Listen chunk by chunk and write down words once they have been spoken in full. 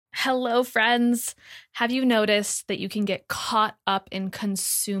Hello, friends. Have you noticed that you can get caught up in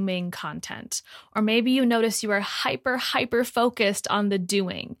consuming content? Or maybe you notice you are hyper focused on the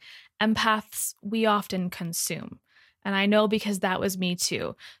doing. Empaths, we often consume. And I know because that was me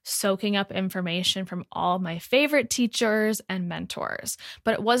too, soaking up information from all my favorite teachers and mentors.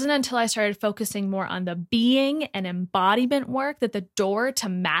 But it wasn't until I started focusing more on the being and embodiment work that the door to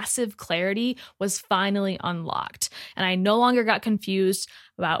massive clarity was finally unlocked. And I no longer got confused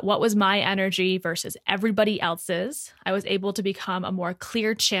about what was my energy versus everybody else's. I was able to become a more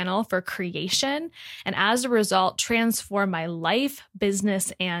clear channel for creation, and as a result, transform my life,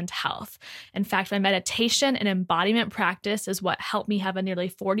 business, and health. In fact, my meditation and embodiment practice is what helped me have a nearly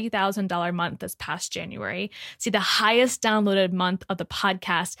 $40,000 month this past January, see the highest downloaded month of the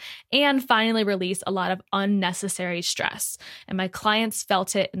podcast, and finally release a lot of unnecessary stress. And my clients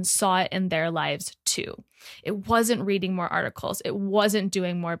felt it and saw it in their lives too. It wasn't reading more articles. It wasn't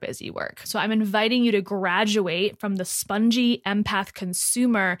doing more busy work. So I'm inviting you to graduate from the spongy empath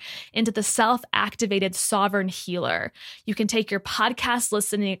consumer into the self-activated sovereign healer. You can take your podcast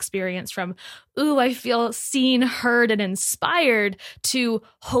listening experience from, ooh, I feel seen, heard, and inspired to,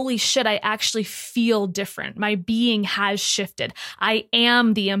 holy shit, I actually feel different. My being has shifted. I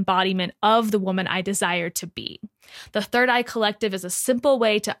am the embodiment of the woman I desire to be. The Third Eye Collective is a simple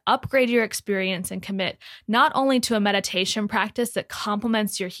way to upgrade your experience and commit not only to a meditation practice that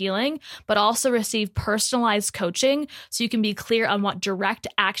complements your healing, but also receive personalized coaching so you can be clear on what direct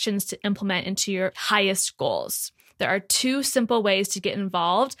actions to implement into your highest goals. There are two simple ways to get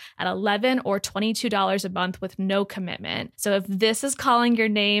involved at $11 or $22 a month with no commitment. So if this is calling your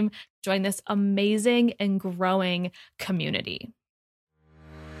name, join this amazing and growing community.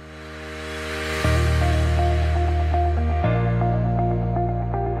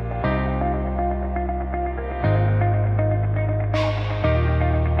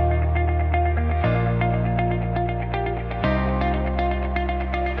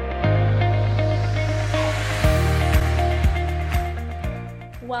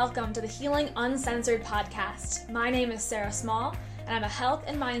 Welcome to the Healing Uncensored podcast. My name is Sarah Small, and I'm a health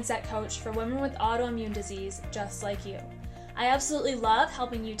and mindset coach for women with autoimmune disease just like you. I absolutely love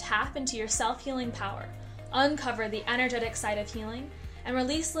helping you tap into your self-healing power, uncover the energetic side of healing, and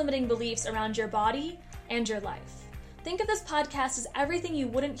release limiting beliefs around your body and your life. Think of this podcast as everything you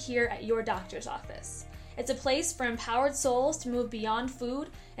wouldn't hear at your doctor's office. It's a place for empowered souls to move beyond food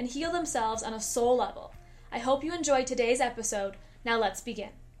and heal themselves on a soul level. I hope you enjoyed today's episode. Now let's begin.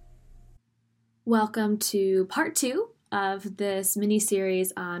 Welcome to part 2 of this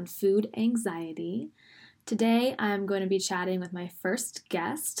mini-series on food anxiety. Today I'm going to be chatting with my first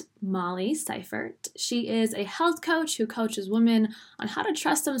guest, Molly Seifert. She is a health coach who coaches women on how to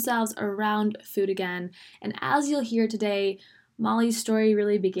trust themselves around food again. And as you'll hear today, Molly's story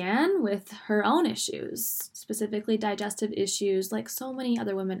really began with her own issues, specifically digestive issues like so many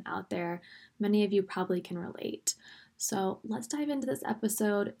other women out there. Many of you probably can relate. So let's dive into this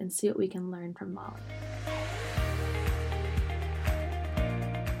episode and see what we can learn from Molly.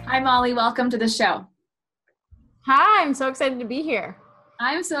 Hi, Molly. Welcome to the show. Hi, I'm so excited to be here.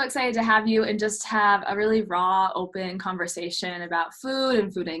 I'm so excited to have you and just have a really raw, open conversation about food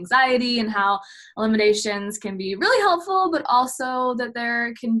and food anxiety and how eliminations can be really helpful, but also that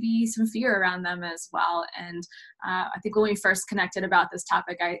there can be some fear around them as well. And I think when we first connected about this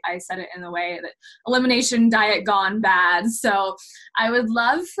topic, I said it in the way that elimination diet gone bad. So I would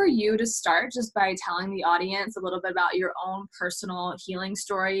love for you to start just by telling the audience a little bit about your own personal healing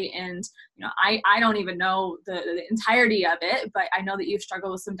story. And, you know, I don't even know the entirety of it, but I know that you've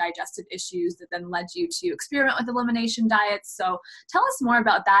struggled with some digestive issues that then led you to experiment with elimination diets. So tell us more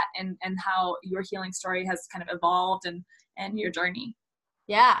about that and how your healing story has kind of evolved and your journey.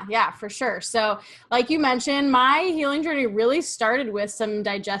 Yeah, for sure. So like you mentioned, my healing journey really started with some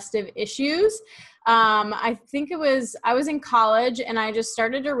digestive issues. I think I was in college and I just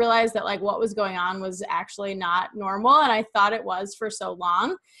started to realize that like what was going on was actually not normal. And I thought it was for so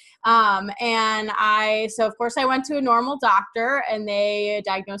long. So of course I went to a normal doctor and they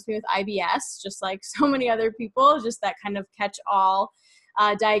diagnosed me with IBS, just like so many other people, just that kind of catch-all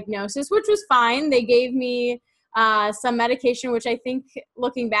diagnosis, which was fine. They gave me some medication, which I think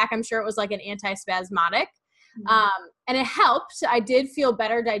looking back, I'm sure it was like an antispasmodic. And it helped. I did feel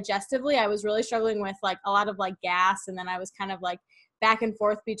better digestively. I was really struggling with like a lot of like gas. And then I was kind of like back and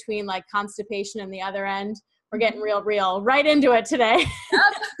forth between like constipation and the other end. We're getting real right into it today. Yep.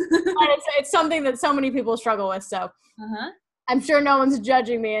 It's something that so many people struggle with. So I'm sure no one's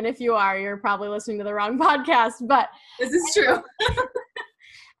judging me. And if you are, you're probably listening to the wrong podcast, but this is true.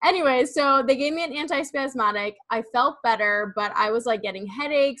 Anyway, so they gave me an antispasmodic. I felt better, but I was like getting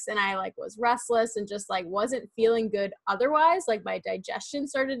headaches and I like was restless and just like wasn't feeling good otherwise. Like my digestion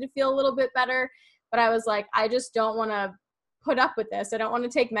started to feel a little bit better, but I was like, I just don't want to put up with this. I don't want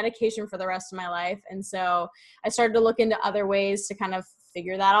to take medication for the rest of my life. And so I started to look into other ways to kind of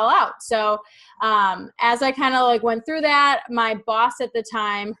figure that all out. So as I kind of like went through that, my boss at the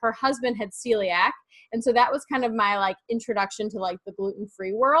time, her husband had celiac. And so that was kind of my like introduction to like the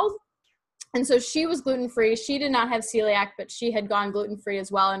gluten-free world. And so she was gluten-free. She did not have celiac, but she had gone gluten-free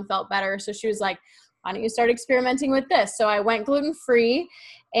as well and felt better. So she was like, why don't you start experimenting with this? So I went gluten-free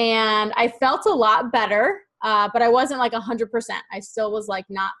and I felt a lot better, but I wasn't like 100%. I still was like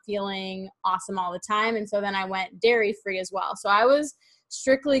not feeling awesome all the time. And so then I went dairy-free as well. So I was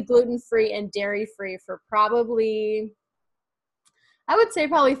strictly gluten-free and dairy-free for probably, I would say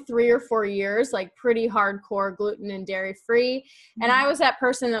probably 3 or 4 years, like pretty hardcore gluten and dairy free. And I was that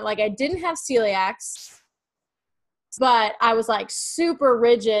person that like, I didn't have celiacs, but I was like super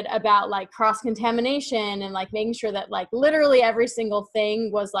rigid about like cross-contamination and like making sure that like literally every single thing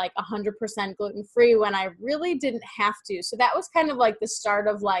was like 100% gluten-free when I really didn't have to. So that was kind of like the start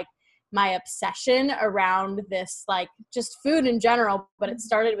of like my obsession around this, like just food in general, but it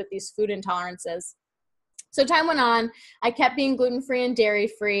started with these food intolerances. So time went on, I kept being gluten-free and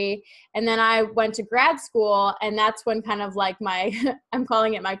dairy-free, and then I went to grad school, and that's when kind of like my, I'm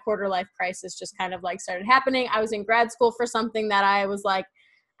calling it my quarter life crisis just kind of like started happening. I was in grad school for something that I was like,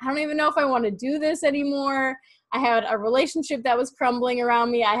 I don't even know if I want to do this anymore. I had a relationship that was crumbling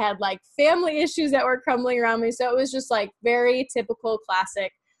around me. I had like family issues that were crumbling around me. So it was just like very typical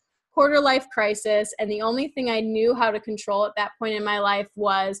classic quarter life crisis. And the only thing I knew how to control at that point in my life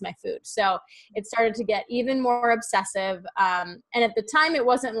was my food. So it started to get even more obsessive. And at the time it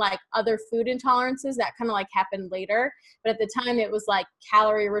wasn't like other food intolerances that kind of like happened later. But at the time it was like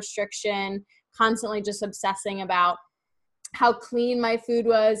calorie restriction, constantly just obsessing about how clean my food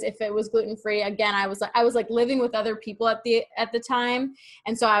was, if it was gluten-free. Again, I was like living with other people at the time.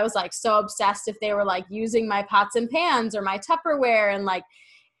 And so I was like so obsessed if they were like using my pots and pans or my Tupperware, and like,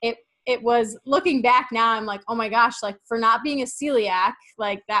 it was, looking back now, I'm like, oh my gosh, like for not being a celiac,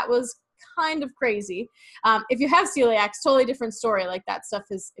 like that was kind of crazy. If you have celiac, it's totally different story. Like that stuff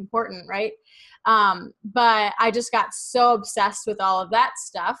is important, right? But I just got so obsessed with all of that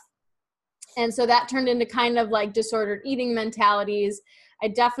stuff. And so that turned into kind of like disordered eating mentalities. I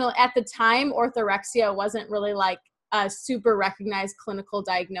definitely, at the time, orthorexia wasn't really like a super recognized clinical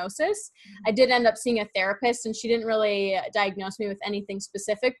diagnosis. I did end up seeing a therapist and she didn't really diagnose me with anything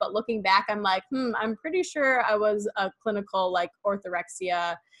specific, but looking back, I'm like, I'm pretty sure I was a clinical like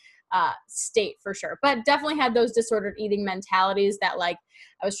orthorexia state for sure, but definitely had those disordered eating mentalities that like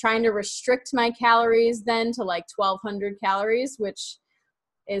I was trying to restrict my calories then to like 1,200 calories, which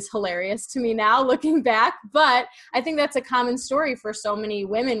is hilarious to me now looking back. But I think that's a common story for so many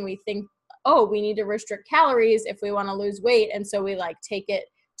women. We think, oh, we need to restrict calories if we want to lose weight. And so we like take it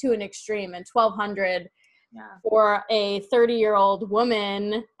to an extreme, and 1,200 for a 30-year-old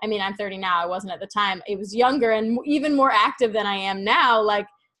woman. I mean, I'm 30 now. I wasn't at the time. It was younger and even more active than I am now. Like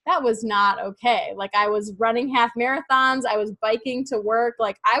that was not okay. Like I was running half marathons. I was biking to work.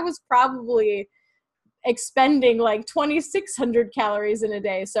 Like I was probably expending like 2,600 calories in a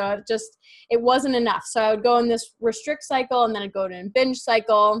day. So it wasn't enough. So I would go in this restrict cycle and then I'd go to a binge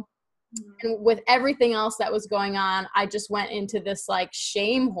cycle. And with everything else that was going on, I just went into this like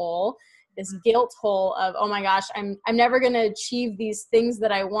shame hole, this guilt hole of, oh my gosh, I'm never going to achieve these things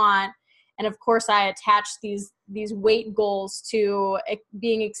that I want. And of course I attached these weight goals to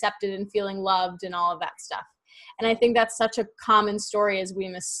being accepted and feeling loved and all of that stuff. And I think that's such a common story, as we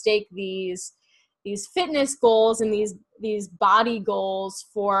mistake these fitness goals and these body goals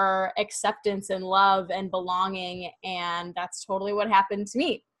for acceptance and love and belonging. And that's totally what happened to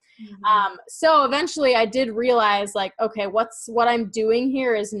me. So eventually I did realize like, okay, what I'm doing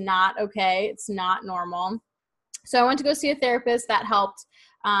here is not okay. It's not normal. So I went to go see a therapist. That helped.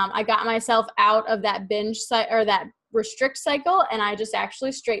 I got myself out of that binge or that restrict cycle, and I just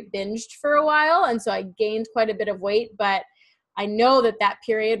actually straight binged for a while. And so I gained quite a bit of weight, but I know that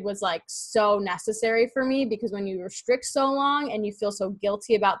period was like so necessary for me, because when you restrict so long and you feel so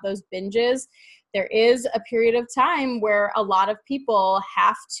guilty about those binges, there is a period of time where a lot of people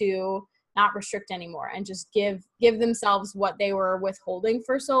have to not restrict anymore and just give themselves what they were withholding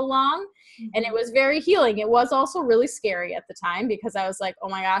for so long. Mm-hmm. And it was very healing. It was also really scary at the time, because I was like, oh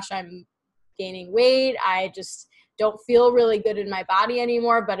my gosh, I'm gaining weight. I just don't feel really good in my body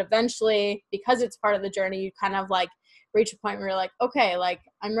anymore. But eventually, because it's part of the journey, you kind of like reach a point where you're like, okay, like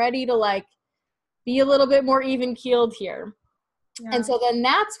I'm ready to like be a little bit more even keeled here. And so then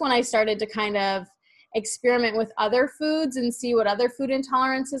that's when I started to kind of experiment with other foods and see what other food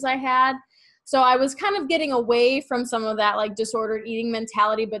intolerances I had. So I was kind of getting away from some of that like disordered eating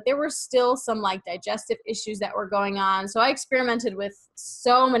mentality, but there were still some like digestive issues that were going on. So I experimented with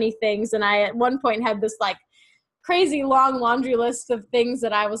so many things. And I at one point had this like crazy long laundry list of things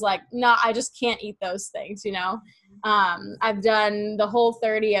that I was like, no, I just can't eat those things, you know? I've done the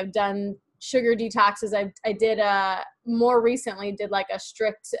Whole30. I've done sugar detoxes. I did more recently did like a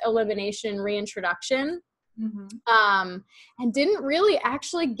strict elimination reintroduction. And didn't really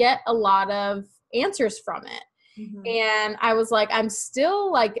actually get a lot of answers from it. And I was like, I'm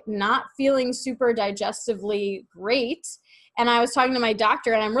still like not feeling super digestively great. And I was talking to my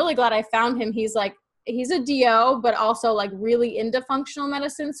doctor, and I'm really glad I found him. He's like, he's a DO, but also like really into functional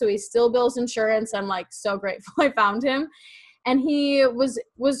medicine. So he still bills insurance. I'm like so grateful I found him. And he was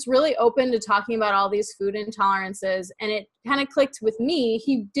really open to talking about all these food intolerances. And it kind of clicked with me.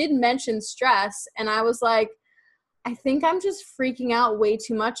 He did mention stress. And I was like, I think I'm just freaking out way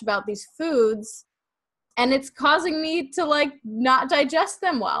too much about these foods. And it's causing me to like not digest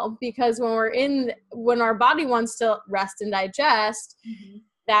them well, because when our body wants to rest and digest,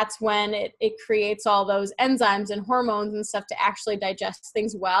 that's when it creates all those enzymes and hormones and stuff to actually digest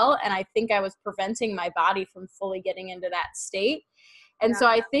things well. And I think I was preventing my body from fully getting into that state. And so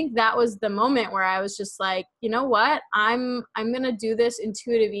I think that was the moment where I was just like, you know what, I'm going to do this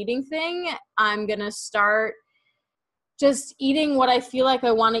intuitive eating thing. I'm going to start just eating what I feel like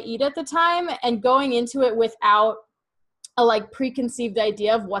I want to eat at the time, and going into it without a like preconceived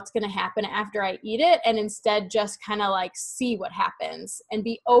idea of what's going to happen after I eat it, and instead just kind of like see what happens and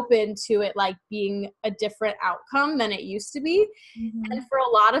be open to it like being a different outcome than it used to be. And for a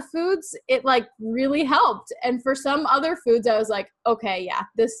lot of foods, it like really helped. And for some other foods, I was like, okay, yeah,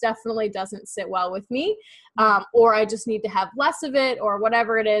 this definitely doesn't sit well with me. Or I just need to have less of it, or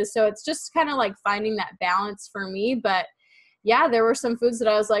whatever it is. So it's just kind of like finding that balance for me. But yeah, there were some foods that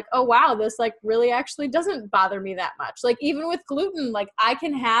I was like, oh, wow, this like really actually doesn't bother me that much. Like even with gluten, like I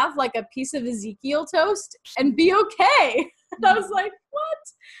can have like a piece of Ezekiel toast and be okay. And I was like, what?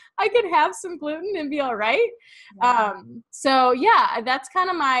 I could have some gluten and be all right. So yeah, that's kind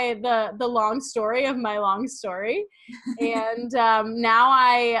of the long story of my long story. And now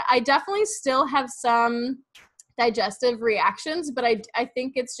I definitely still have some digestive reactions, but I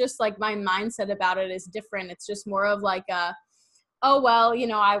think it's just like my mindset about it is different. It's just more of like oh, well, you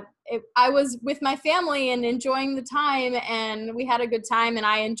know, I was with my family and enjoying the time, and we had a good time, and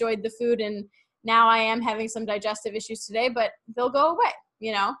I enjoyed the food, and now I am having some digestive issues today, but they'll go away,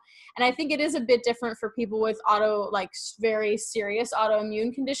 you know? And I think it is a bit different for people with very serious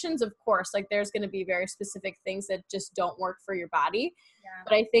autoimmune conditions. Of course, like there's going to be very specific things that just don't work for your body.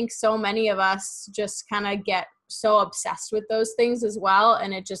 But I think so many of us just kind of get so obsessed with those things as well,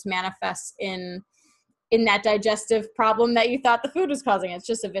 and it just manifests in that digestive problem that you thought the food was causing. It's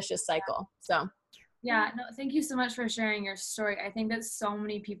just a vicious cycle. So yeah, no, thank you so much for sharing your story. I think that so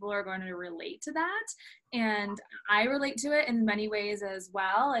many people are going to relate to that, and I relate to it in many ways as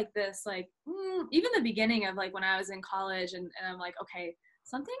well. Like this, like even the beginning of like when I was in college, and I'm like, okay,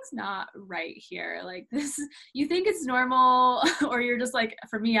 something's not right here. Like this, you think it's normal, or you're just like,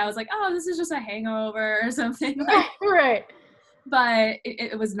 for me, I was like, oh, this is just a hangover or something. Right. But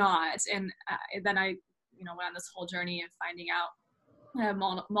it was not. And then I, went on this whole journey of finding out I have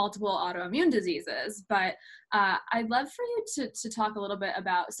multiple autoimmune diseases. But I'd love for you to talk a little bit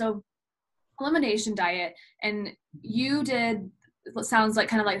about, so elimination diet, and you did what sounds like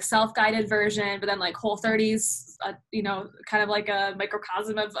kind of like self-guided version, but then like Whole30's, kind of like a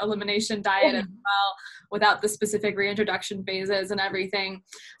microcosm of elimination diet as well, without the specific reintroduction phases and everything.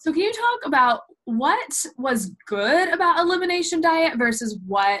 So can you talk about what was good about elimination diet versus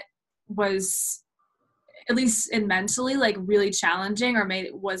what was, at least in mentally, like really challenging or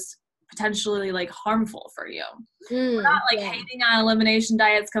was potentially like harmful for you? We're not like hating on elimination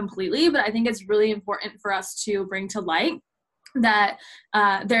diets completely, but I think it's really important for us to bring to light that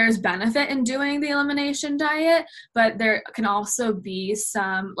there's benefit in doing the elimination diet, but there can also be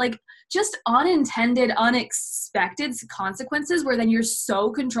some like just unintended, unexpected consequences where then you're so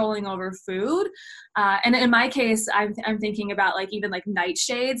controlling over food. And in my case, I'm thinking about like even like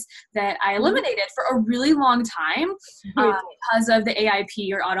nightshades that I eliminated for a really long time because of the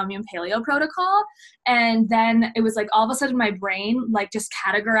AIP or autoimmune paleo protocol. And then it was like all of a sudden my brain like just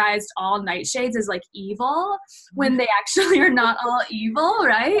categorized all nightshades as like evil when they actually are not all evil,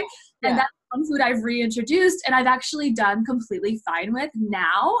 right? And that's one food I've reintroduced and I've actually done completely fine with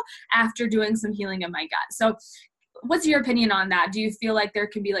now after doing some healing in my gut. So what's your opinion on that? Do you feel like there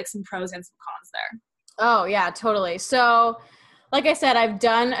can be like some pros and some cons there? Oh yeah, totally. So like I said, I've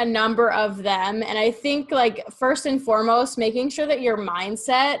done a number of them. And I think like first and foremost, making sure that your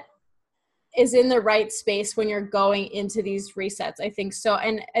mindset is in the right space when you're going into these resets. I think so.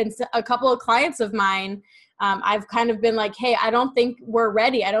 And a couple of clients of mine, I've kind of been like, hey, I don't think we're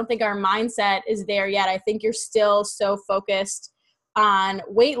ready. I don't think our mindset is there yet. I think you're still so focused on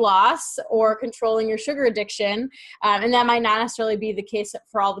weight loss or controlling your sugar addiction. And that might not necessarily be the case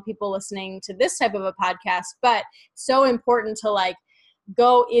for all the people listening to this type of a podcast, but so important to like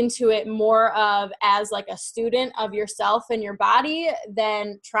go into it more of as like a student of yourself and your body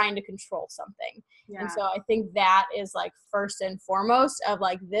than trying to control something. Yeah. And so I think that is like first and foremost of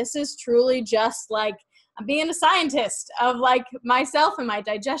like, this is truly just like I'm being a scientist of like myself and my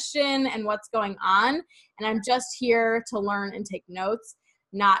digestion and what's going on. And I'm just here to learn and take notes,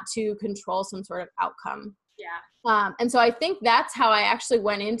 not to control some sort of outcome. Yeah. And so I think that's how I actually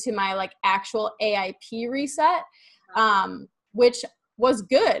went into my like actual AIP reset, which was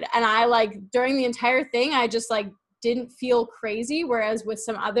good. And I like during the entire thing, I just like didn't feel crazy. Whereas with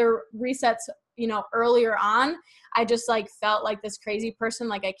some other resets, you know, earlier on, I just like felt like this crazy person,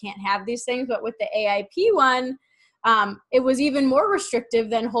 like I can't have these things. But with the AIP one, it was even more restrictive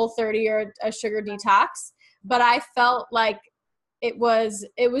than Whole30 or a sugar detox. But I felt like it was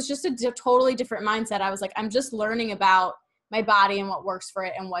just a totally different mindset. I was like, I'm just learning about my body and what works for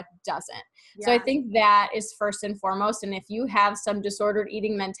it and what doesn't. Yeah. So I think that is first and foremost. And if you have some disordered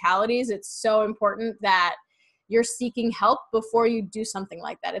eating mentalities, it's so important that you're seeking help before you do something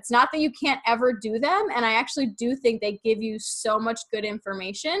like that. It's not that you can't ever do them. And I actually do think they give you so much good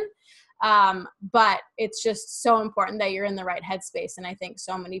information. But it's just so important that you're in the right headspace. And I think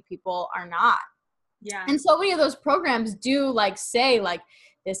so many people are not. Yeah. And so many of those programs do like say like,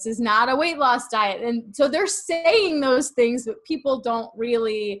 this is not a weight loss diet. And so they're saying those things, but people don't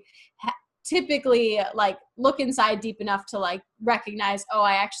really typically like look inside deep enough to like recognize, oh,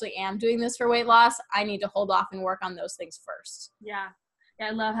 I actually am doing this for weight loss. I need to hold off and work on those things first. Yeah. Yeah, I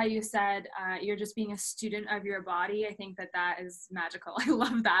love how you said you're just being a student of your body. I think that is magical. I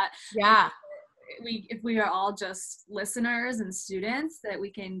love that. Yeah. If we are all just listeners and students, that we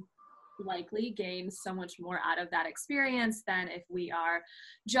can likely gain so much more out of that experience than if we are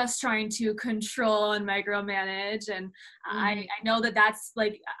just trying to control and micromanage. And I know that's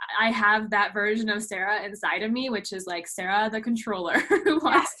like, I have that version of Sarah inside of me, which is like Sarah the controller who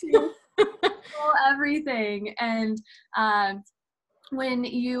wants to control everything. And when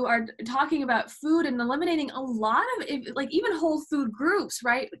you are talking about food and eliminating a lot of like even whole food groups,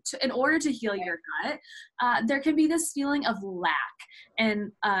 right, in order to heal your gut, there can be this feeling of lack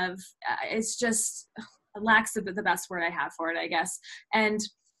and of it's just lack's the best word I have for it, I guess. And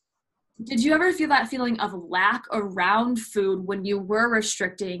did you ever feel that feeling of lack around food when you were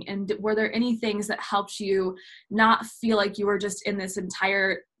restricting? And were there any things that helped you not feel like you were just in this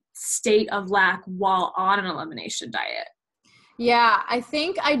entire state of lack while on an elimination diet? Yeah, I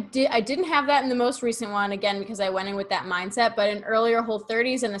think I didn't have that in the most recent one, again, because I went in with that mindset, but in earlier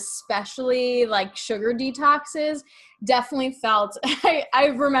Whole30s and especially like sugar detoxes, definitely felt,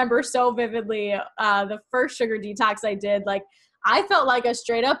 I remember so vividly the first sugar detox I did, like I felt like a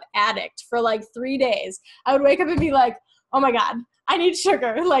straight up addict for like 3 days. I would wake up and be like, oh my God, I need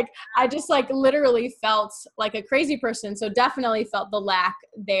sugar. Like I just like literally felt like a crazy person. So definitely felt the lack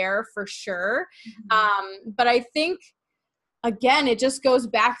there for sure. But I think, again, it just goes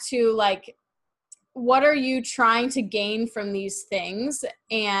back to like, what are you trying to gain from these things?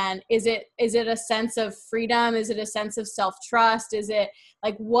 And is it a sense of freedom? Is it a sense of self-trust? Is it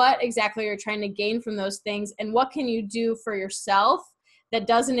like, what exactly are you trying to gain from those things? And what can you do for yourself that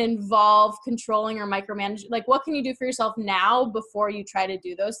doesn't involve controlling or micromanaging? Like, what can you do for yourself now before you try to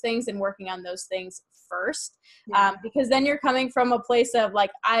do those things and working on those things first? Yeah. Because then you're coming from a place of like,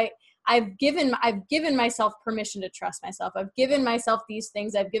 I've given myself permission to trust myself. I've given myself these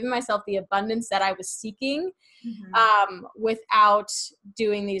things. I've given myself the abundance that I was seeking, without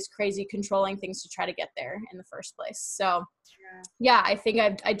doing these crazy controlling things to try to get there in the first place. So yeah, I think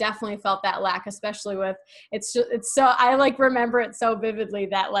I definitely felt that lack, especially with it's so, I like remember it so vividly,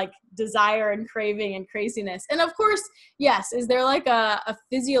 that like desire and craving and craziness. And of course, yes, is there like a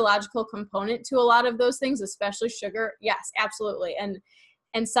physiological component to a lot of those things, especially sugar? Yes, absolutely.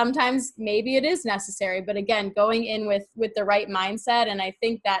 And sometimes maybe it is necessary, but again, going in with the right mindset. And I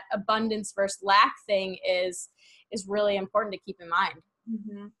think that abundance versus lack thing is really important to keep in mind.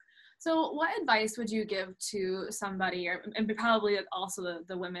 Mm-hmm. So what advice would you give to somebody, and probably also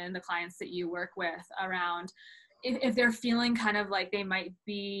the women, the clients that you work with, around if they're feeling kind of like they might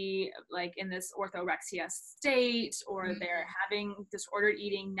be like in this orthorexia state, or they're having disordered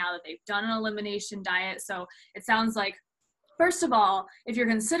eating now that they've done an elimination diet? So it sounds like first of all, if you're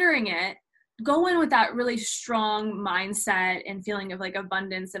considering it, go in with that really strong mindset and feeling of like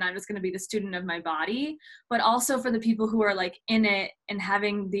abundance, and I'm just going to be the student of my body. But also for the people who are like in it and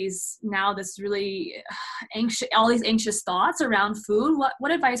having this really all these anxious thoughts around food,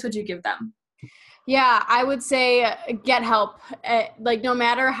 what advice would you give them? Yeah, I would say get help. Like no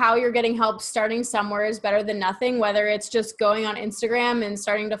matter how you're getting help, starting somewhere is better than nothing, whether it's just going on Instagram and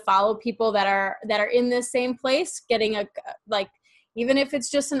starting to follow people that are in this same place, getting even if it's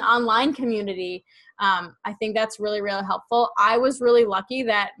just an online community. I think that's really, really helpful. I was really lucky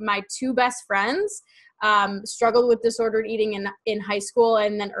that my two best friends struggled with disordered eating in high school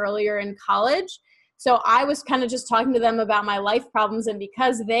and then earlier in college. So I was kind of just talking to them about my life problems, and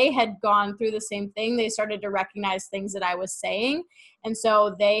because they had gone through the same thing, they started to recognize things that I was saying. And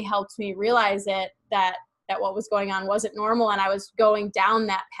so they helped me realize that what was going on wasn't normal, and I was going down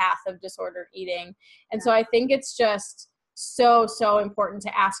that path of disordered eating. And so I think it's just so, so important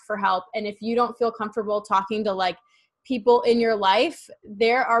to ask for help. And if you don't feel comfortable talking to like people in your life,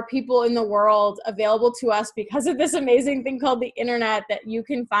 there are people in the world available to us because of this amazing thing called the internet, that you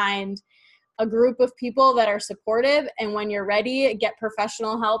can find a group of people that are supportive. And when you're ready, get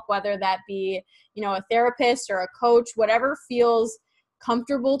professional help, whether that be, a therapist or a coach, whatever feels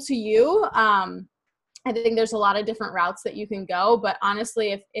comfortable to you. I think there's a lot of different routes that you can go, but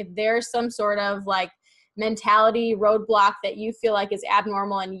honestly, if there's some sort of like mentality roadblock that you feel like is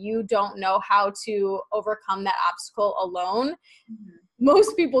abnormal and you don't know how to overcome that obstacle alone,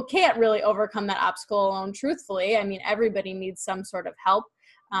 most people can't really overcome that obstacle alone, truthfully. I mean, everybody needs some sort of help.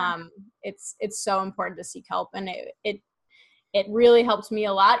 It's so important to seek help, and it really helped me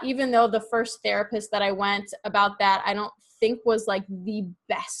a lot, even though the first therapist that I went about that, I don't think was like the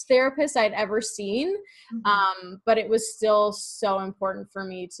best therapist I'd ever seen. But it was still so important for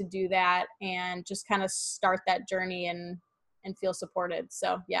me to do that and just kind of start that journey and feel supported.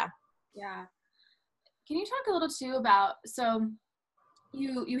 So, yeah. Yeah. Can you talk a little too about, so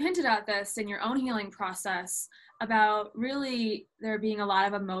you hinted at this in your own healing process about really there being a lot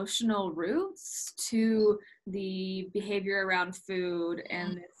of emotional roots to the behavior around food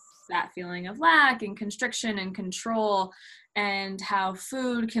and that feeling of lack and constriction and control, and how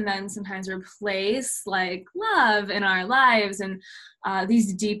food can then sometimes replace like love in our lives, and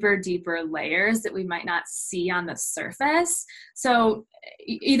these deeper layers that we might not see on the surface. So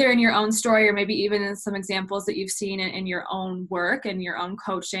either in your own story or maybe even in some examples that you've seen in your own work and your own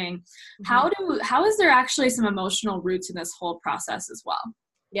coaching, how is there actually some emotional roots in this whole process as well?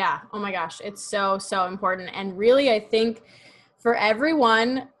 Yeah. Oh my gosh. It's so, so important. And really, I think for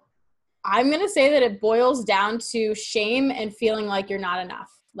everyone, I'm going to say that it boils down to shame and feeling like you're not enough.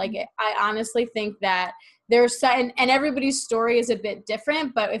 Like, I honestly think that there's, and everybody's story is a bit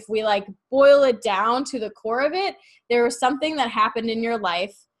different, but if we like boil it down to the core of it, there was something that happened in your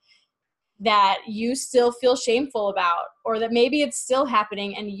life that you still feel shameful about, or that maybe it's still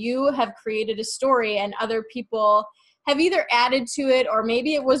happening and you have created a story and other people have either added to it, or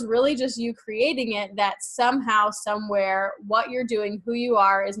maybe it was really just you creating it, that somehow, somewhere, what you're doing, who you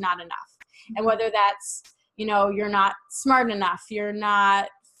are, is not enough. And whether that's, you're not smart enough, you're not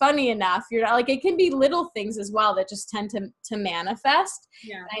funny enough, you're not, like, it can be little things as well that just tend to manifest.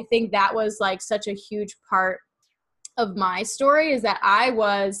 Yeah. And I think that was like such a huge part of my story, is that I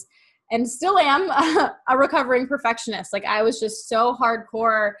was, and still am, a recovering perfectionist. Like, I was just so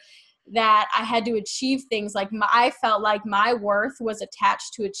hardcore that I had to achieve things. Like, I felt like my worth was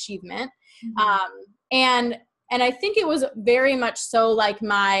attached to achievement. And I think it was very much so like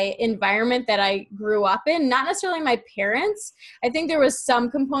my environment that I grew up in, not necessarily my parents. I think there was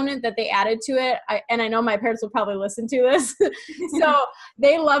some component that they added to it. And I know my parents will probably listen to this. So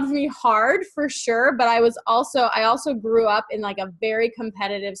they loved me hard for sure. But I also grew up in like a very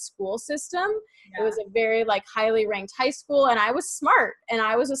competitive school system. Yeah. It was a very like highly ranked high school, and I was smart, and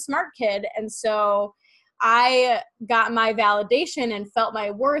I was a smart kid. And so I got my validation and felt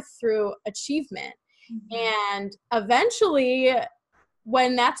my worth through achievement. And eventually,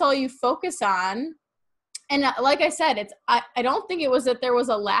 when that's all you focus on, and like I said, I don't think it was that there was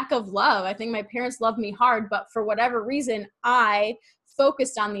a lack of love. I think my parents loved me hard, but for whatever reason, I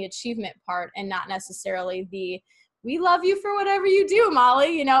focused on the achievement part and not necessarily we love you for whatever you do,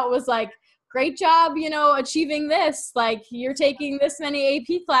 Molly. It was like, great job, achieving this, like, you're taking this many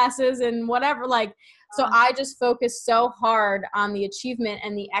AP classes and whatever, like. So I just focused so hard on the achievement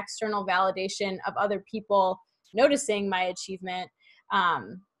and the external validation of other people noticing my achievement.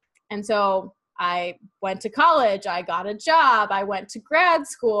 And so I went to college, I got a job, I went to grad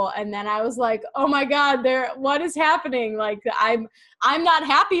school, and then I was like, oh my God, what is happening? Like I'm not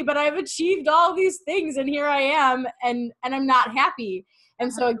happy, but I've achieved all these things and here I am and I'm not happy.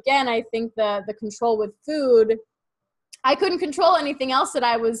 And so again, I think the control with food, I couldn't control anything else that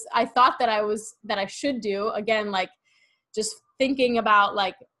I thought that I should do. Again, like just thinking about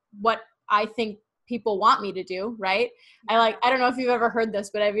like what I think people want me to do, right? I don't know if you've ever heard this,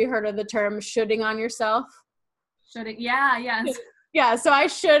 but have you heard of the term shoulding on yourself? Shoulding, yeah, yes. Yeah, so I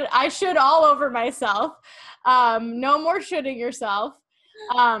should all over myself. No more shoulding yourself.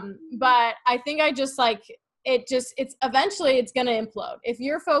 But I think I just like it's eventually it's going to implode. If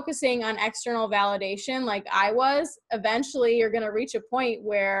you're focusing on external validation like I was, eventually you're going to reach a point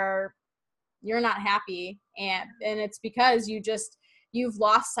where you're not happy, and it's because you've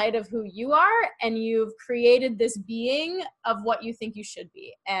lost sight of who you are and you've created this being of what you think you should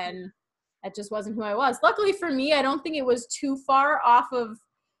be. And that just wasn't who I was. Luckily for me, I don't think it was too far off of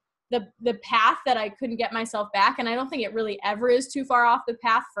the path that I couldn't get myself back. And I don't think it really ever is too far off the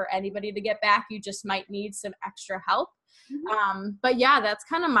path for anybody to get back. You just might need some extra help. But yeah, that's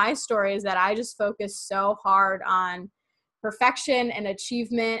kind of my story, is that I just focused so hard on perfection and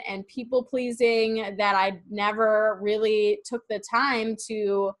achievement and people pleasing that I never really took the time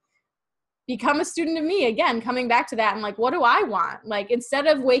to become a student of me. Again, coming back to that, I'm like, what do I want? Like, instead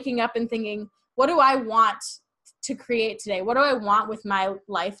of waking up and thinking, what do I want to create today? What do I want with my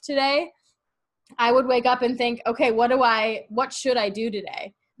life today? I would wake up and think, okay, what should I do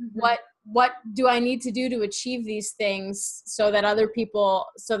today? What do I need to do to achieve these things so that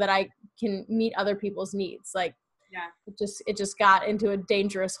I can meet other people's needs? Like, yeah, it just got into a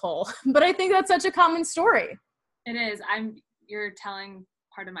dangerous hole. But I think that's such a common story. It is. You're telling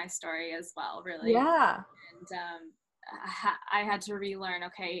part of my story as well, really. Yeah. And I had to relearn,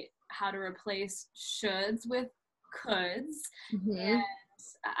 okay, how to replace shoulds with coulds. Mm-hmm. And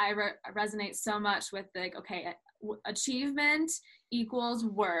I resonate so much with okay, achievement equals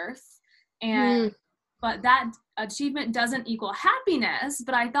worth, and but that achievement doesn't equal happiness.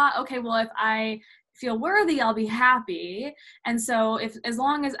 But I thought, okay, well, if I feel worthy, I'll be happy. And so as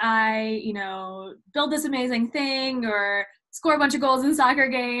long as I, build this amazing thing or score a bunch of goals in soccer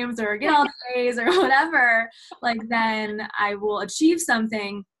games or get all the A's or whatever, then I will achieve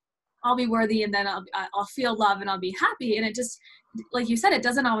something. I'll be worthy, and then I'll feel love and I'll be happy. And it just, like you said, it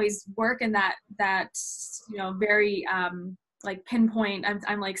doesn't always work in that very pinpoint.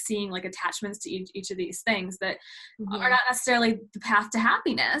 I'm seeing attachments to each of these things that are not necessarily the path to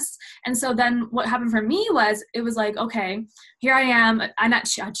happiness. And so then what happened for me was, it was like, okay, here I am. I'm not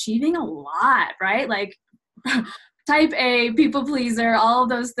achieving a lot, right? Like type A, people pleaser, all of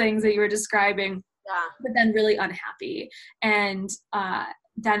those things that you were describing, but then really unhappy. And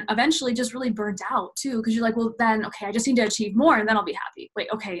then eventually just really burnt out too, because you're like, well, then, okay, I just need to achieve more and then I'll be happy. Wait,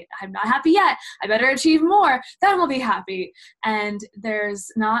 okay, I'm not happy yet. I better achieve more, then we'll be happy. And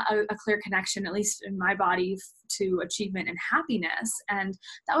there's not a clear connection, at least in my body, to achievement and happiness. And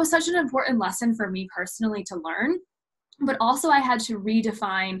that was such an important lesson for me personally to learn. But also I had to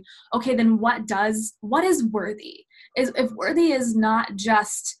redefine, okay, then what is worthy? If worthy is not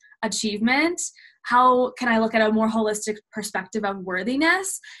just achievement, how can I look at a more holistic perspective of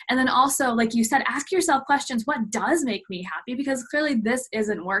worthiness? And then also, like you said, ask yourself questions. What does make me happy? Because clearly this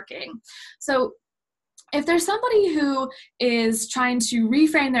isn't working. So if there's somebody who is trying to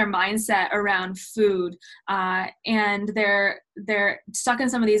reframe their mindset around food, and they're stuck in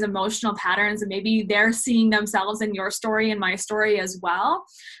some of these emotional patterns, and maybe they're seeing themselves in your story and my story as well,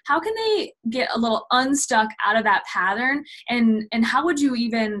 how can they get a little unstuck out of that pattern? And how would you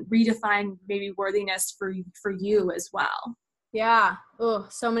even redefine maybe worthiness for you as well? Yeah. Oh,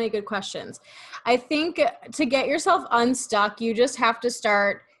 so many good questions. I think to get yourself unstuck, you just have to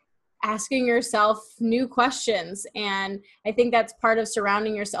start asking yourself new questions. And I think that's part of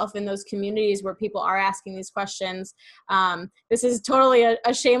surrounding yourself in those communities where people are asking these questions. This is totally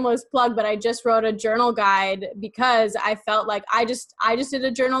a shameless plug, but I just wrote a journal guide because I felt like I just did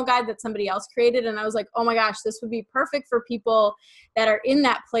a journal guide that somebody else created. And I was like, oh my gosh, this would be perfect for people that are in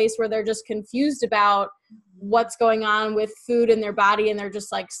that place where they're just confused about what's going on with food in their body and they're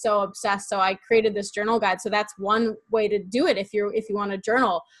just so obsessed. So I created this journal guide. So that's one way to do it if you want to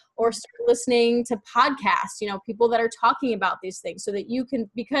journal, or start listening to podcasts, people that are talking about these things so that you can,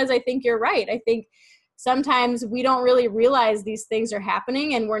 because I think you're right. I think sometimes we don't really realize these things are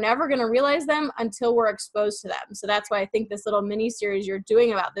happening, and we're never going to realize them until we're exposed to them. So that's why I think this little mini series you're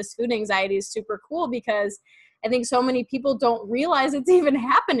doing about this food anxiety is super cool, because I think so many people don't realize it's even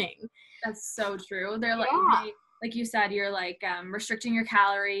happening. That's so true. They're like you said, you're like restricting your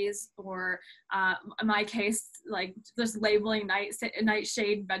calories, or in my case, like just labeling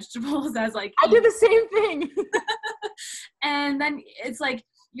nightshade vegetables as like I do the same thing. and then it's like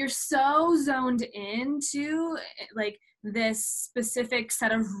you're so zoned into like this specific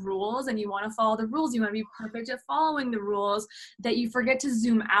set of rules, and you want to follow the rules, you want to be perfect at following the rules, that you forget to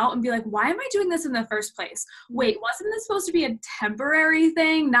zoom out and be like, why am I doing this in the first place? Wait, wasn't this supposed to be a temporary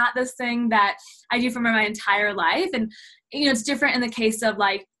thing, not this thing that I do for my entire life? And it's different in the case of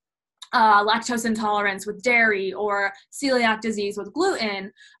like lactose intolerance with dairy, or celiac disease with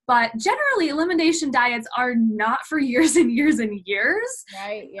gluten. But generally, elimination diets are not for years and years and years.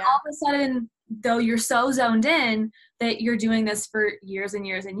 Right, yeah. All of a sudden, though, you're so zoned in that you're doing this for years and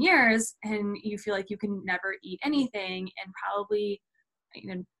years and years, and you feel like you can never eat anything, and probably,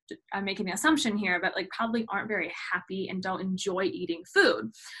 I'm making an assumption here, but like probably aren't very happy and don't enjoy eating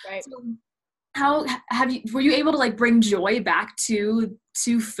food. Right. So how were you able to like bring joy back to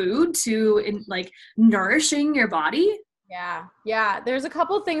food, to like nourishing your body? Yeah. There's a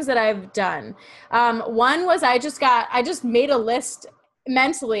couple things that I've done. One was I just made a list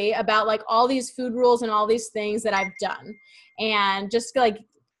mentally about like all these food rules and all these things that I've done, and just like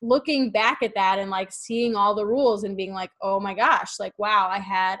looking back at that and like seeing all the rules and being like, oh my gosh, like, wow, I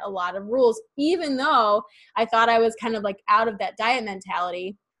had a lot of rules. Even though I thought I was kind of like out of that diet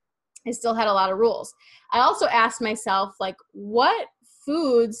mentality, I still had a lot of rules. I also asked myself, like, what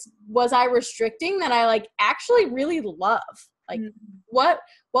foods was I restricting that I like actually really love? Like, what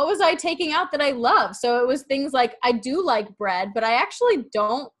was I taking out that I love? So it was things like, I do like bread, but I actually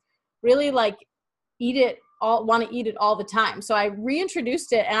don't really like want to eat it all the time. So I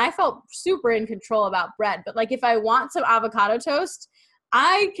reintroduced it, and I felt super in control about bread. But like, if I want some avocado toast,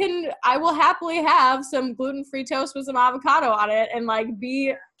 I will happily have some gluten-free toast with some avocado on it and like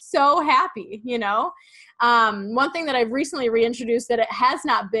be so happy, One thing that I've recently reintroduced that it has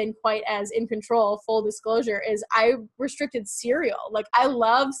not been quite as in control, full disclosure, is I restricted cereal. Like, I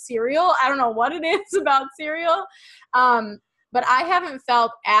love cereal. I don't know what it is about cereal. But I haven't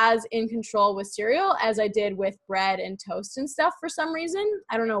felt as in control with cereal as I did with bread and toast and stuff for some reason.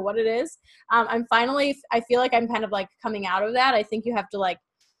 I don't know what it is. I feel like I'm kind of like coming out of that. I think you have to like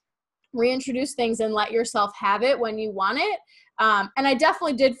reintroduce things and let yourself have it when you want it. And I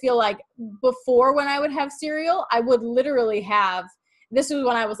definitely did feel like before, when I would have cereal, I would literally have, this was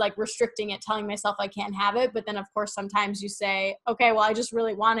when I was like restricting it, telling myself I can't have it. But then of course, sometimes you say, okay, well, I just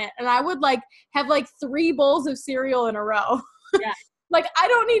really want it. And I would like have like 3 bowls of cereal in a row. Yeah. Like, I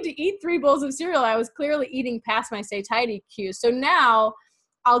don't need to eat 3 bowls of cereal. I was clearly eating past my satiety cues. So now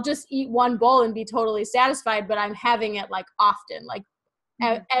I'll just eat 1 bowl and be totally satisfied, but I'm having it like often, like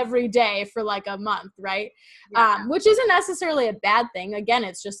every day for like a month, right? Yeah. Which isn't necessarily a bad thing. Again,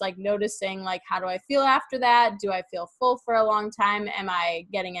 it's just like noticing, like, how do I feel after that? Do I feel full for a long time? Am I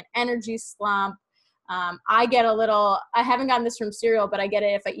getting an energy slump? I haven't gotten this from cereal, but I get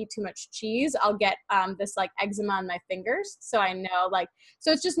it if I eat too much cheese. I'll get this like eczema on my fingers. So I know, like,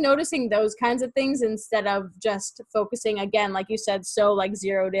 so it's just noticing those kinds of things instead of just focusing, again, like you said, so like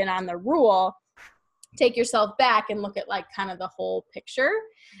zeroed in on the rule. Take yourself back and look at like kind of the whole picture.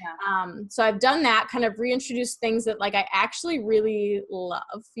 Yeah. So I've done that, kind of reintroduce things that like I actually really love,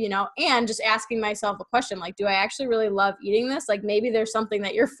 and just asking myself a question, like, do I actually really love eating this? Like, maybe there's something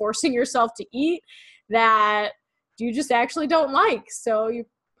that you're forcing yourself to eat that you just actually don't like. So you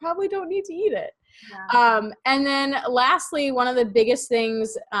probably don't need to eat it. Yeah. And then lastly, one of the biggest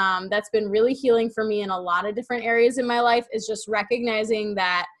things that's been really healing for me in a lot of different areas in my life is just recognizing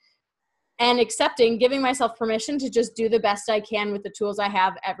that and accepting, giving myself permission to just do the best I can with the tools I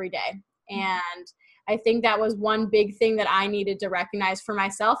have every day. And I think that was one big thing that I needed to recognize for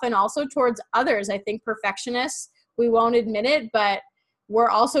myself and also towards others. I think perfectionists, we won't admit it, but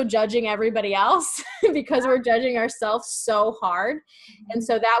we're also judging everybody else because we're judging ourselves so hard. And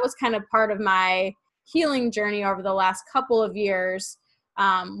so that was kind of part of my healing journey over the last couple of years,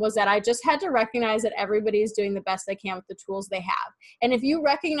 was that I just had to recognize that everybody is doing the best they can with the tools they have. And if you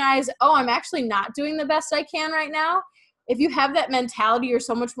recognize, oh, I'm actually not doing the best I can right now, if you have that mentality, you're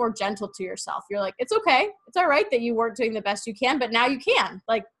so much more gentle to yourself. You're like, it's okay. It's all right that you weren't doing the best you can, but now you can.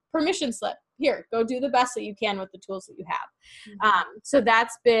 Like, permission slip. Here, go do the best that you can with the tools that you have. So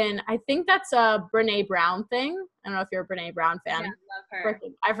that's been, I think that's a Brene Brown thing. I don't know if you're a Brene Brown fan. Yeah, love her.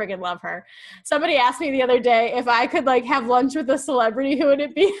 I freaking love her. Somebody asked me the other day if I could like have lunch with a celebrity, who would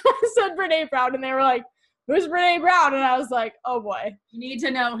it be? I said Brene Brown, and they were like, who's Brene Brown? And I was like, oh boy. You need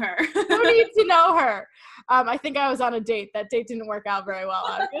to know her. You need to know her. I think I was on a date. That date didn't work out very well,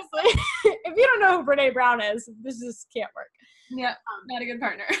 obviously. If you don't know who Brene Brown is, this just can't work. Yeah, not a good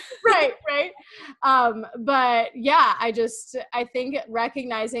partner. Right. But yeah, I think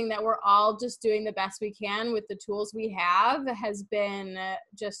recognizing that we're all just doing the best we can with the tools we have has been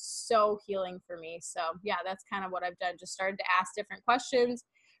just so healing for me. So yeah, that's kind of what I've done. Just started to ask different questions,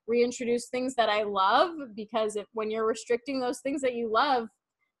 reintroduce things that I love, because when you're restricting those things that you love,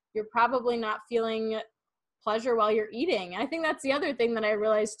 you're probably not feeling pleasure while you're eating. And I think that's the other thing that I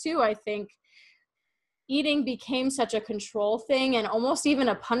realized too. I think eating became such a control thing and almost even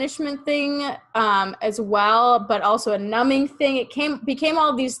a punishment thing as well, but also a numbing thing. It became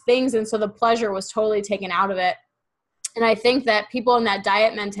all these things, and so the pleasure was totally taken out of it. And I think that people in that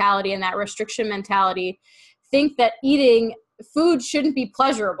diet mentality and that restriction mentality think that eating food shouldn't be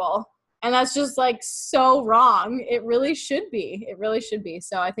pleasurable. And that's just like so wrong. It really should be. It really should be.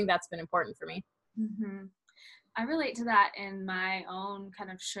 So I think that's been important for me. Mm-hmm. I relate to that in my own kind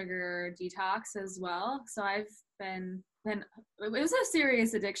of sugar detox as well. So I've been it was a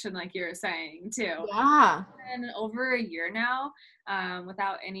serious addiction, like you were saying too. Yeah. And over a year now,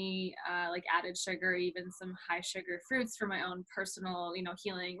 without any like added sugar, even some high sugar fruits for my own personal,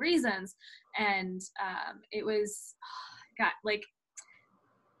 healing reasons. And it was, God, like,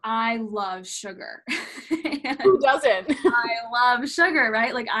 I love sugar. Who doesn't? I love sugar,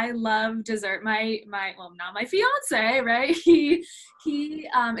 right? Like I love dessert. Well, not my fiance, right? He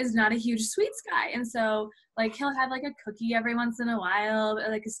is not a huge sweets guy. And so like he'll have like a cookie every once in a while,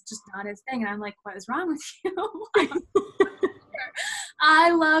 but like it's just not his thing. And I'm like, what is wrong with you? I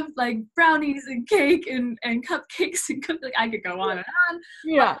love like brownies and cake and cupcakes and cookies. Like I could go on and on.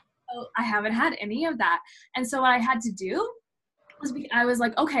 Yeah. But I haven't had any of that. And so what I had to do, I was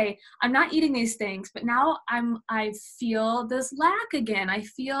like, okay, I'm not eating these things, but now I feel this lack again. I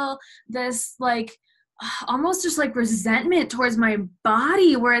feel this like almost just like resentment towards my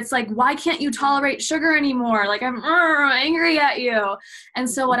body, where it's like, why can't you tolerate sugar anymore? Like I'm angry at you. And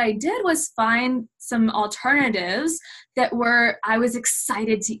so what I did was find some alternatives that I was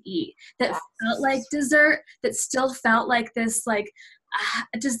excited to eat, that felt like dessert, that still felt like this, like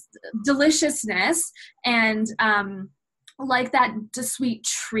just deliciousness and, like that just sweet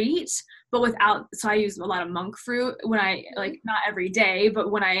treat, but without, so I use a lot of monk fruit when I, like not every day,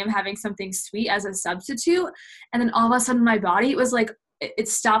 but when I am having something sweet as a substitute. And then all of a sudden my body, it was like, it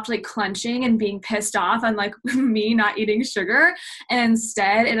stopped like clenching and being pissed off on like me not eating sugar. And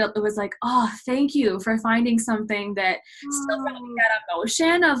instead it was like, oh, thank you for finding something that still felt like that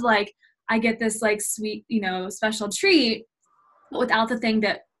emotion of like, I get this like sweet, special treat, but without the thing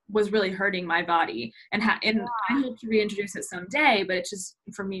that was really hurting my body. And I hope to reintroduce it someday, but it's just,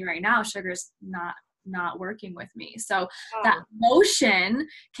 for me right now, sugar's not working with me. So that motion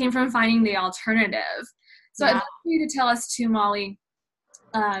came from finding the alternative. So I'd love for you to tell us too, Molly.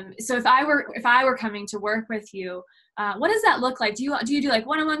 So if I were coming to work with you, what does that look like? Do you do like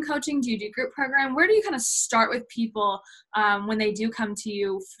one-on-one coaching? Do you do group program? Where do you kind of start with people when they do come to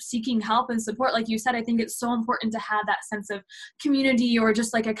you seeking help and support? Like you said, I think it's so important to have that sense of community or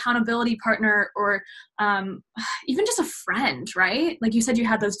just like accountability partner or even just a friend, right? Like you said, you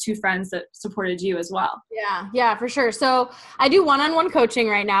had those two friends that supported you as well. Yeah, for sure. So I do one-on-one coaching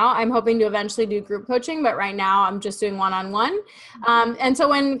right now. I'm hoping to eventually do group coaching, but right now I'm just doing one-on-one. And so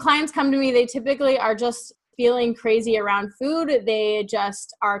when clients come to me, they typically are just feeling crazy around food. They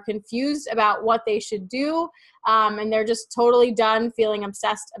just are confused about what they should do. And they're just totally done feeling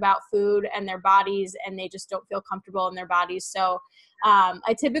obsessed about food and their bodies, and they just don't feel comfortable in their bodies. So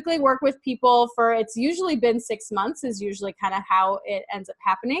I typically work with people it's usually been 6 months is usually kind of how it ends up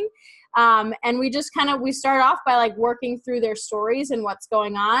happening. And we just we start off by like working through their stories and what's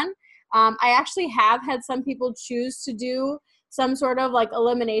going on. I actually have had some people choose to do some sort of like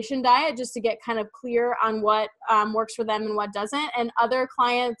elimination diet just to get kind of clear on what works for them and what doesn't. And other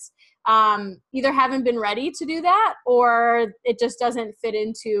clients either haven't been ready to do that, or it just doesn't fit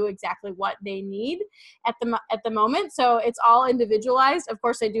into exactly what they need at the moment. So it's all individualized. Of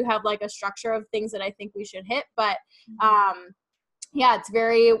course, I do have like a structure of things that I think we should hit, but yeah,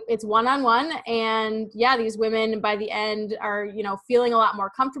 it's one-on-one. And yeah, these women by the end are, feeling a lot more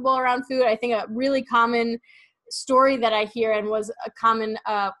comfortable around food. I think a really common story that I hear, and was a common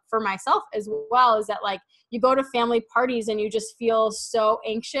for myself as well, is that like you go to family parties and you just feel so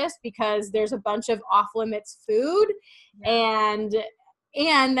anxious because there's a bunch of off limits food, and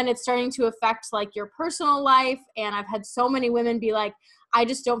then it's starting to affect like your personal life. And I've had so many women be like, I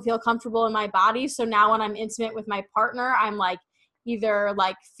just don't feel comfortable in my body. So now when I'm intimate with my partner, I'm like either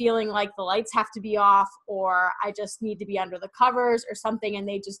like feeling like the lights have to be off, or I just need to be under the covers or something, and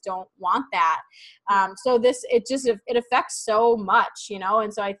they just don't want that. So it affects so much, you know?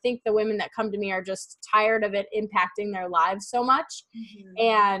 And so I think the women that come to me are just tired of it impacting their lives so much.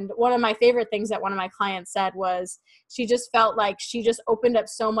 And one of my favorite things that one of my clients said was she just felt like she just opened up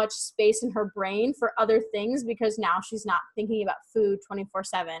so much space in her brain for other things because now she's not thinking about food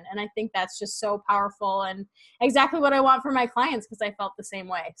 24/7. And I think that's just so powerful and exactly what I want for my clients, because I felt the same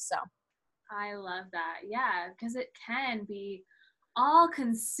way. So I love that. Yeah, because it can be all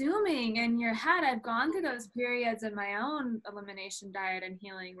consuming in your head. I've gone through those periods in my own elimination diet and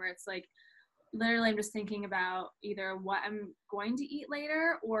healing where it's like literally I'm just thinking about either what I'm going to eat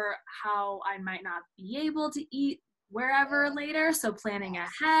later or how I might not be able to eat wherever later. So planning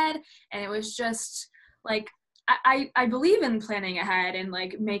ahead. And it was just like, I believe in planning ahead and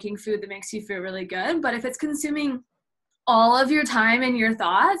like making food that makes you feel really good. But if it's consuming all of your time and your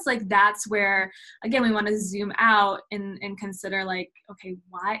thoughts, like that's where, again, we want to zoom out and consider like, okay,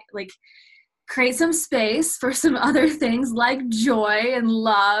 why, like create some space for some other things like joy and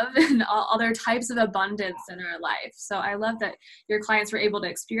love and all other types of abundance in our life. So I love that your clients were able to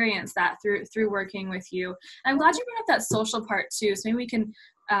experience that through working with you. And I'm glad you brought up that social part too. So maybe we can,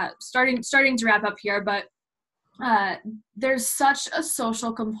 starting to wrap up here, but there's such a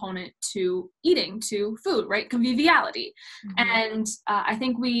social component to eating, to food, right? Conviviality. And I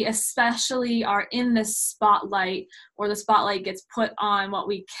think we especially are in the spotlight, or the spotlight gets put on what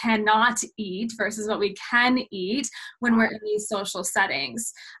we cannot eat versus what we can eat when we're in these social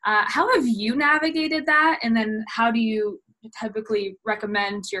settings. How have you navigated that? And then how do you typically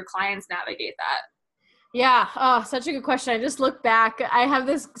recommend your clients navigate that? yeah, oh, such a good question. I just look back. I have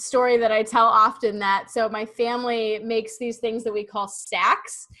this story that I tell often that, so my family makes these things that we call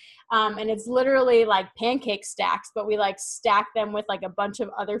stacks. And it's literally like pancake stacks, but we like stack them with like a bunch of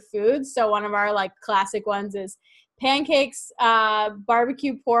other foods. So one of our like classic ones is pancakes,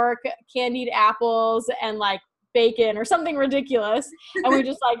 barbecue pork, candied apples, and like bacon or something ridiculous. And we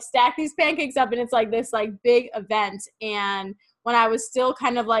just like stack these pancakes up, and it's like this like big event. And when I was still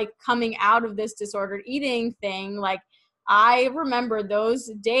kind of like coming out of this disordered eating thing, like I remember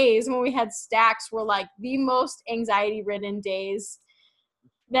those days when we had stacks were like the most anxiety ridden days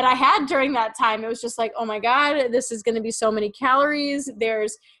that I had during that time. It was just like, oh my God, this is going to be so many calories.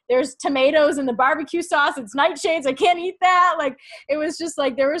 There's tomatoes in the barbecue sauce. It's nightshades. I can't eat that. Like, it was just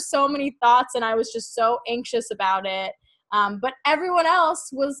like, there were so many thoughts, and I was just so anxious about it. But everyone else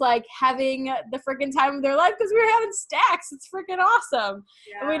was like having the freaking time of their life because we were having stacks. It's freaking awesome.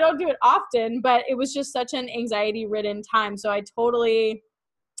 Yeah. And we don't do it often, but it was just such an anxiety ridden time. So I've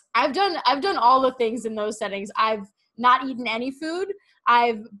done all the things in those settings. I've not eaten any food.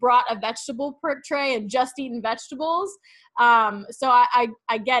 I've brought a vegetable tray and just eaten vegetables. So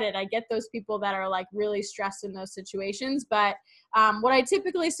I get it. I get those people that are like really stressed in those situations. But what I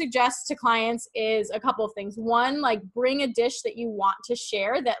typically suggest to clients is a couple of things. One, like bring a dish that you want to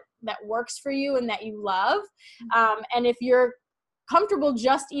share that works for you and that you love. And if you're comfortable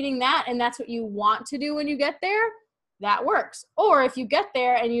just eating that and that's what you want to do when you get there, that works. Or if you get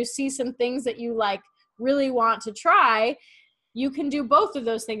there and you see some things that you like really want to try, you can do both of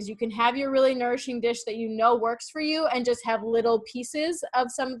those things. You can have your really nourishing dish that you know works for you and just have little pieces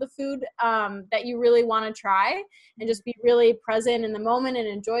of some of the food that you really want to try and just be really present in the moment and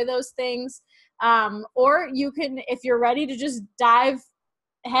enjoy those things. Or you can, if you're ready to just dive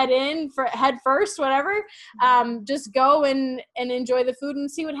head first, whatever, just go and enjoy the food and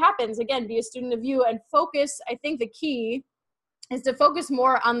see what happens. Again, be a student of you and focus. I think the key is to focus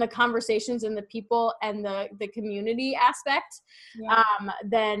more on the conversations and the people and the community aspect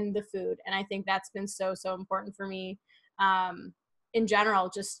than the food. And I think that's been so important for me in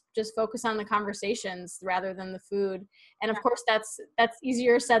general. Just focus on the conversations rather than the food. And of course that's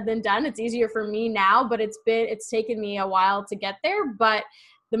easier said than done. It's easier for me now, but it's taken me a while to get there. But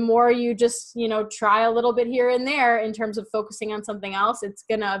the more you just, try a little bit here and there in terms of focusing on something else, it's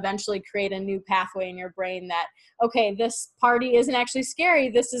going to eventually create a new pathway in your brain that, okay, this party isn't actually scary.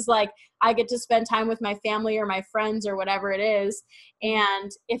 This is like, I get to spend time with my family or my friends or whatever it is.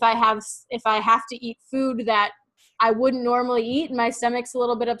 And if I have to eat food that I wouldn't normally eat and my stomach's a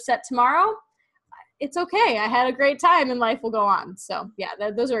little bit upset tomorrow, it's okay. I had a great time and life will go on. So yeah,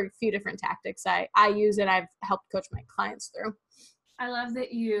 those are a few different tactics I use and I've helped coach my clients through. I love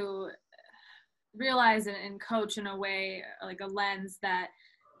that you realize and coach in a way, like a lens that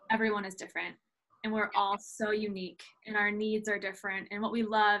everyone is different and we're all so unique and our needs are different and what we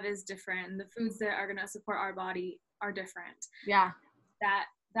love is different and the foods that are going to support our body are different. Yeah. That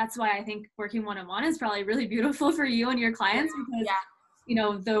that's why I think working one-on-one is probably really beautiful for you and your clients, because you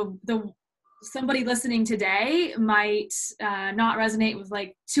know, the somebody listening today might not resonate with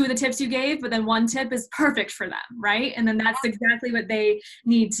like 2 of the tips you gave, but then 1 tip is perfect for them, right? And then that's exactly what they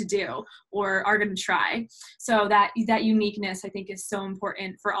need to do or are going to try. So that uniqueness, I think, is so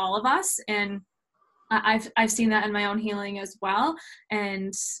important for all of us. And I've seen that in my own healing as well.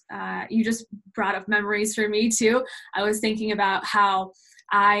 And you just brought up memories for me too. I was thinking about how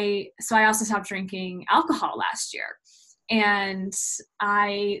I also stopped drinking alcohol last year. And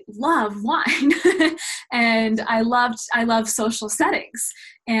I love wine and I love social settings.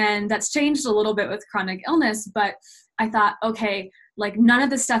 And that's changed a little bit with chronic illness, but I thought, okay, like none of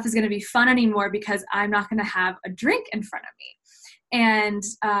this stuff is going to be fun anymore because I'm not going to have a drink in front of me. And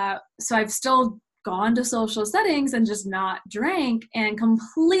so I've still gone to social settings and just not drank, and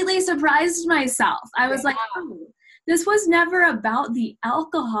completely surprised myself. I was like, oh, this was never about the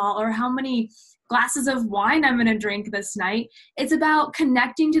alcohol or how many glasses of wine I'm going to drink this night. It's about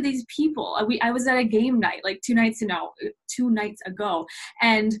connecting to these people. I was at a game night like 2 nights ago,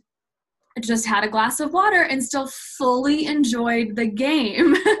 and just had a glass of water and still fully enjoyed the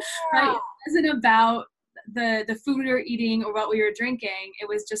game. Right? It wasn't about the food we were eating or what we were drinking. It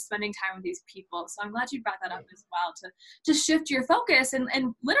was just spending time with these people. So I'm glad you brought that up as well, to shift your focus and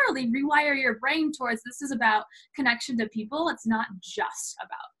literally rewire your brain towards, this is about connection to people. It's not just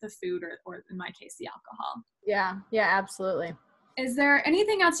about the food or in my case, the alcohol. Yeah, absolutely. Is there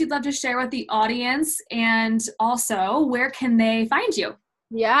anything else you'd love to share with the audience? And also, where can they find you?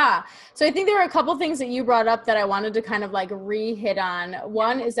 Yeah. So I think there are a couple things that you brought up that I wanted to kind of like re-hit on.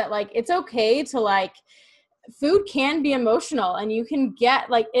 One is that like, it's okay to like, food can be emotional, and you can get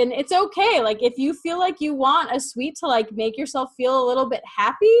like, and it's okay. Like if you feel like you want a sweet to like make yourself feel a little bit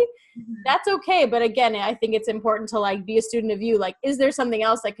happy, that's okay. But again, I think it's important to like be a student of you. Like, is there something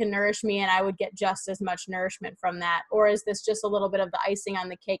else that can nourish me and I would get just as much nourishment from that? Or is this just a little bit of the icing on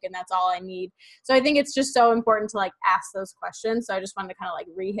the cake and that's all I need? So I think it's just so important to like ask those questions. So I just wanted to kind of like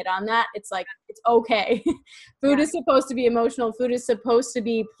re-hit on that. It's like, it's okay. Food is supposed to be emotional. Food is supposed to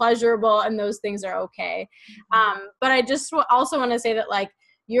be pleasurable, and those things are okay. But I just also want to say that like,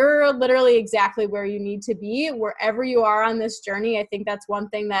 you're literally exactly where you need to be, wherever you are on this journey. I think that's one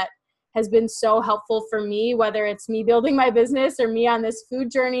thing that has been so helpful for me, whether it's me building my business or me on this food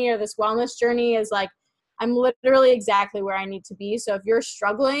journey or this wellness journey, is like, I'm literally exactly where I need to be. So if you're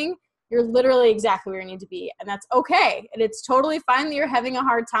struggling, you're literally exactly where you need to be. And that's okay. And it's totally fine that you're having a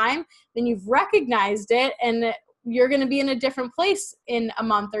hard time. Then you've recognized it, and you're going to be in a different place in a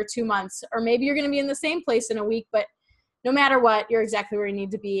month or 2 months, or maybe you're going to be in the same place in a week, but no matter what, you're exactly where you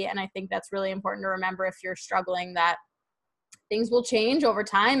need to be. And I think that's really important to remember if you're struggling, that things will change over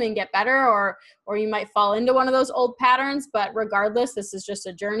time and get better, or you might fall into one of those old patterns, but regardless, this is just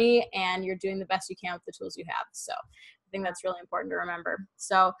a journey and you're doing the best you can with the tools you have. So I think that's really important to remember.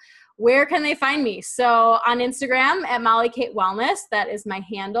 So where can they find me? So on Instagram at Molly Kate Wellness, that is my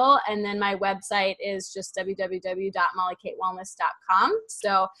handle. And then my website is just www.mollykatewellness.com.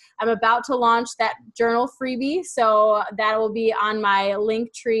 So I'm about to launch that journal freebie. So that will be on my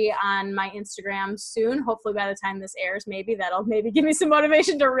link tree on my Instagram soon. Hopefully by the time this airs, that'll give me some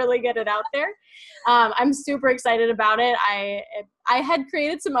motivation to really get it out there. I'm super excited about it. I had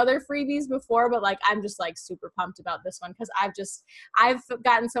created some other freebies before, but like, I'm just like super pumped about this one, because I've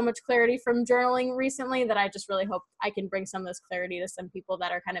gotten so much clarity from journaling recently that I just really hope I can bring some of this clarity to some people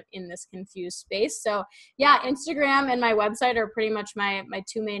that are kind of in this confused space. So yeah, Instagram and my website are pretty much my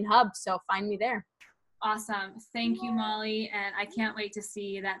 2 main hubs. So find me there. Awesome. Thank you, Molly. And I can't wait to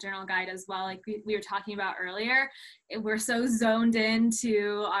see that journal guide as well. Like we were talking about earlier, we're so zoned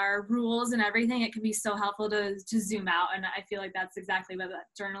into our rules and everything. It can be so helpful to zoom out. And I feel like that's exactly what that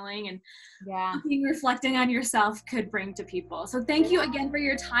journaling and reflecting on yourself could bring to people. So thank you again for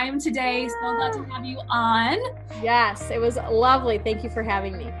your time today. So glad to have you on. Yes, it was lovely. Thank you for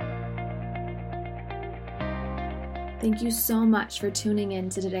having me. Thank you so much for tuning in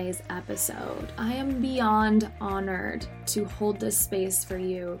to today's episode. I am beyond honored to hold this space for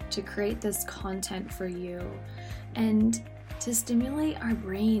you, to create this content for you, and to stimulate our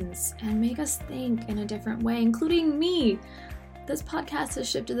brains and make us think in a different way, including me. This podcast has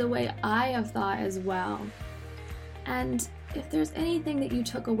shifted the way I have thought as well. And if there's anything that you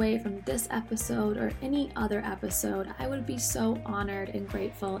took away from this episode or any other episode, I would be so honored and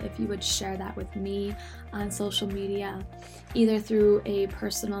grateful if you would share that with me on social media, either through a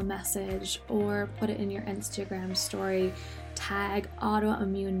personal message or put it in your Instagram story, tag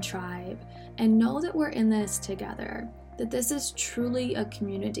Autoimmune Tribe, and know that we're in this together, that this is truly a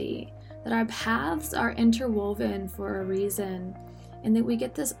community, that our paths are interwoven for a reason, and that we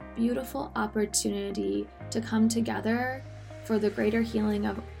get this beautiful opportunity to come together for the greater healing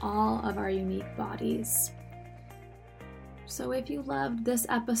of all of our unique bodies. So if you loved this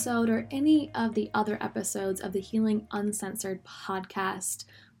episode or any of the other episodes of the Healing Uncensored podcast,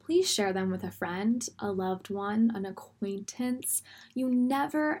 please share them with a friend, a loved one, an acquaintance. You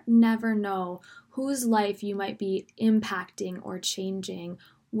never know whose life you might be impacting or changing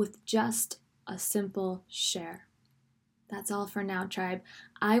with just a simple share. That's all for now, tribe.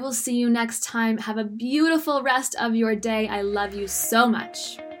 I will see you next time. Have a beautiful rest of your day. I love you so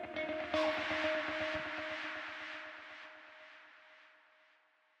much.